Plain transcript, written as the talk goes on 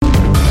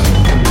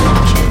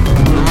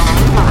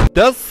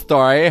This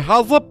story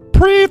has a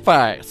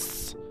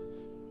preface.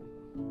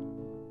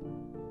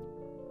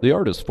 The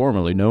artist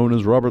formerly known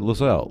as Robert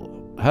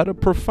LaSalle had a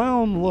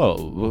profound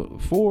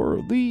love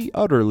for the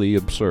utterly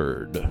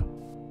absurd.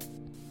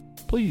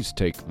 Please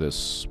take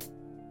this,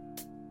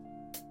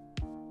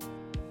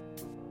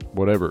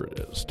 whatever it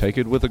is, take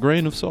it with a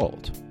grain of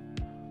salt.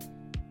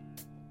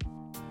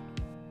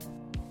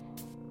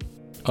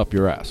 Up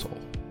your asshole.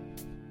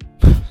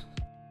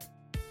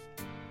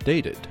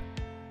 Dated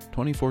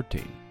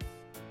 2014.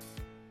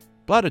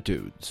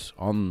 Platitudes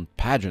on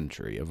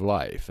pageantry of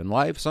life and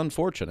life's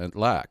unfortunate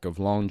lack of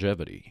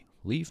longevity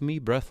leave me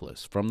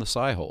breathless from the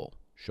sigh hole,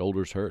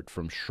 shoulders hurt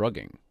from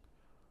shrugging.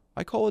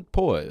 I call it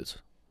poise.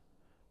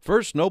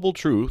 First noble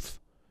truth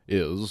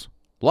is,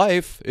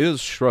 life is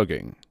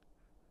shrugging.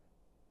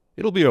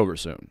 It'll be over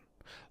soon.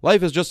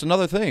 Life is just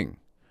another thing.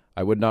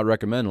 I would not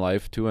recommend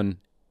life to an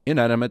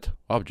inanimate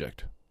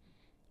object.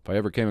 If I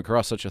ever came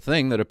across such a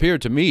thing that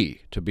appeared to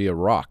me to be a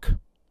rock,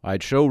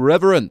 I'd show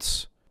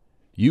reverence.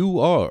 You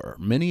are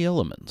many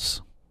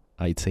elements,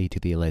 I'd say to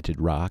the alleged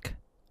rock.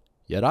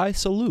 Yet I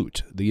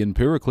salute the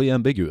empirically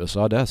ambiguous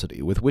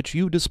audacity with which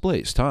you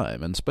displace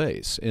time and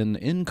space in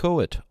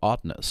inchoate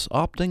oughtness,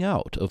 opting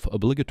out of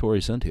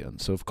obligatory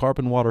sentience of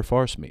carbon-water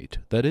farce meat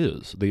that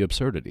is the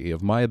absurdity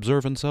of my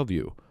observance of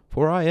you,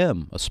 for I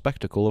am a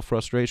spectacle of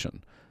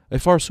frustration, a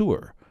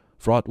farceur,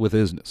 fraught with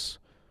isness,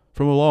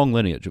 from a long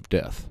lineage of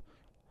death.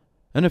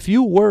 And if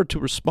you were to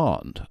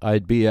respond,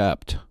 I'd be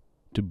apt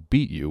to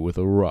beat you with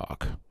a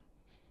rock.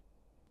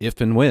 If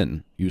and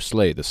when you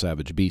slay the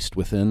savage beast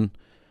within,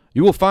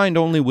 you will find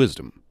only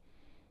wisdom,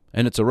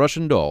 and it's a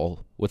Russian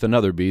doll with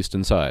another beast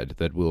inside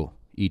that will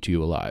eat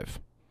you alive.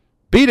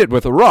 Beat it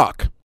with a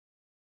rock!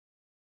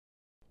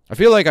 I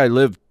feel like I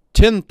lived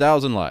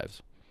 10,000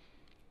 lives,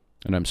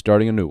 and I'm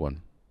starting a new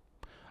one.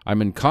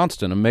 I'm in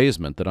constant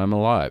amazement that I'm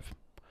alive.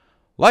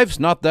 Life's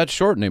not that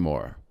short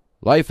anymore.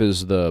 Life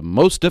is the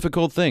most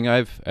difficult thing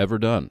I've ever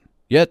done.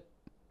 Yet,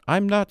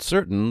 I'm not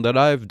certain that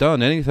I've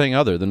done anything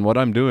other than what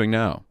I'm doing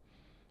now.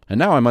 And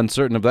now I'm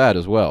uncertain of that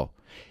as well.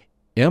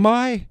 Am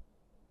I?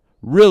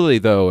 Really,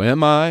 though,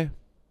 am I?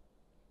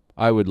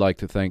 I would like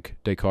to thank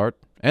Descartes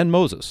and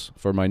Moses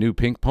for my new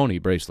pink pony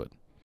bracelet.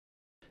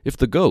 If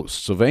the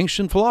ghosts of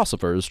ancient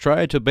philosophers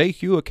try to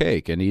bake you a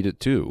cake and eat it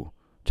too,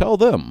 tell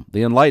them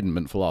the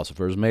Enlightenment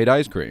philosophers made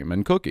ice cream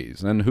and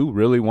cookies, and who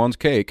really wants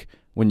cake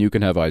when you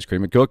can have ice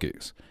cream and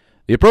cookies?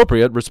 The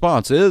appropriate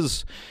response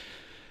is,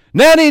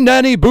 nanny,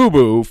 nanny,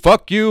 boo-boo,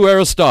 fuck you,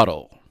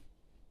 Aristotle.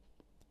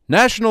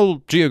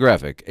 National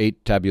Geographic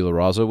ate tabula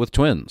rasa with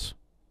twins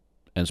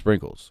and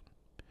sprinkles.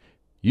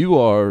 You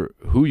are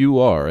who you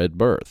are at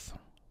birth.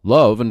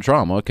 Love and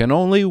trauma can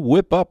only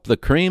whip up the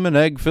cream and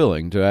egg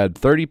filling to add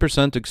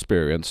 30%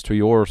 experience to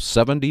your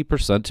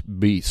 70%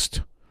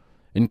 beast.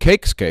 In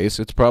Cake's case,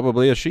 it's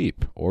probably a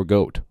sheep or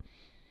goat.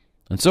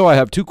 And so I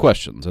have two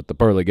questions at the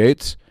pearly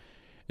gates.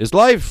 Is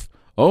life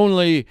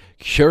only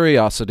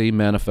curiosity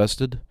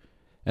manifested?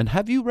 And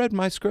have you read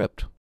my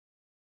script?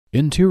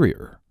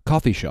 Interior,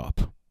 coffee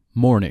shop,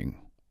 morning.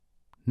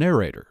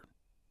 Narrator.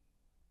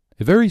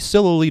 A very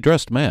sillily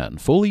dressed man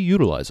fully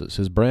utilizes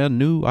his brand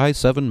new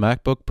i7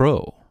 MacBook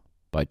Pro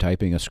by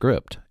typing a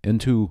script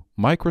into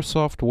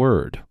Microsoft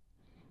Word.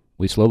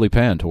 We slowly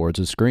pan towards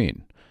his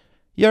screen.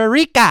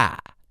 Eureka!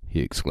 He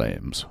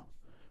exclaims.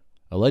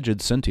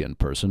 Alleged sentient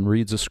person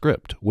reads a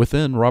script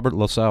within Robert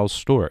LaSalle's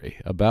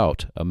story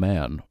about a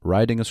man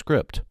writing a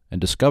script and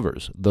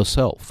discovers the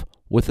self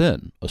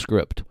within a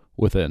script,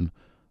 within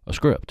a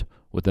script,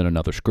 within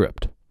another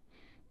script.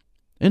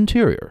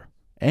 Interior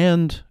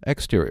and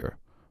exterior.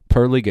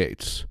 Pearly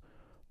gates.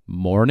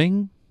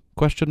 Morning? ?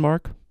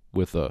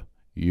 With a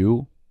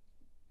U.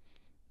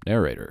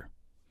 Narrator.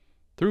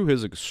 Through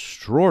his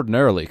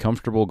extraordinarily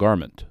comfortable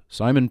garment,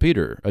 Simon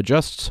Peter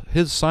adjusts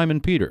his Simon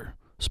Peter,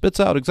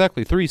 spits out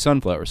exactly 3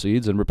 sunflower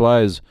seeds, and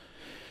replies,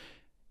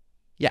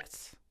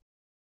 yes.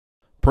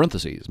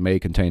 Parentheses may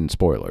contain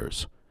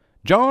spoilers.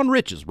 John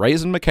Rich's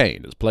Raisin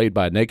McCain is played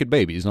by naked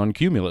babies on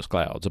cumulus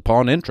clouds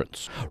upon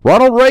entrance.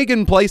 Ronald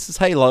Reagan places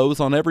halos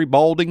on every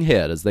balding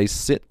head as they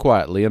sit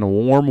quietly in a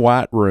warm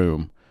white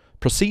room.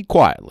 Proceed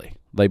quietly.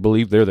 They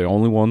believe they're the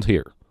only ones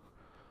here.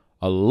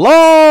 A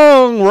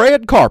long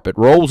red carpet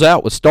rolls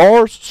out with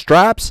stars,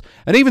 stripes,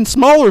 and even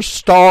smaller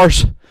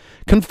stars.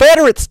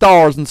 Confederate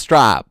stars and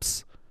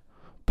stripes.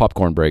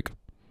 Popcorn break.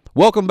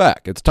 Welcome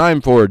back. It's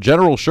time for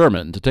General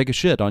Sherman to take a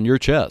shit on your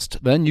chest.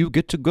 Then you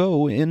get to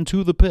go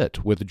into the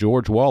pit with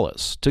George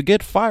Wallace to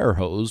get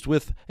fire-hosed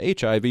with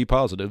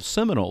HIV-positive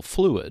seminal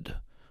fluid.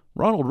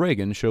 Ronald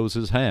Reagan shows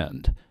his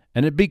hand,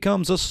 and it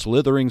becomes a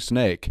slithering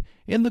snake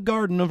in the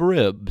Garden of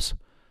Ribs.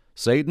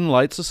 Satan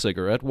lights a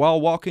cigarette while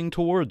walking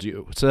towards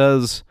you,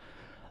 says,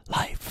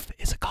 life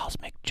is a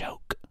cosmic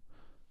joke.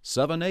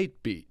 7/8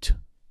 beat.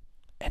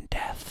 And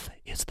death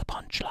is the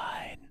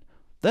punchline.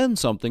 Then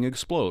something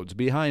explodes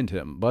behind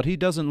him, but he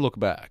doesn't look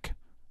back.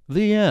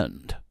 The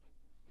end.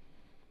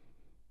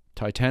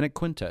 Titanic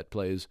Quintet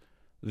plays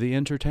The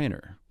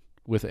Entertainer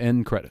with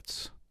end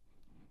credits.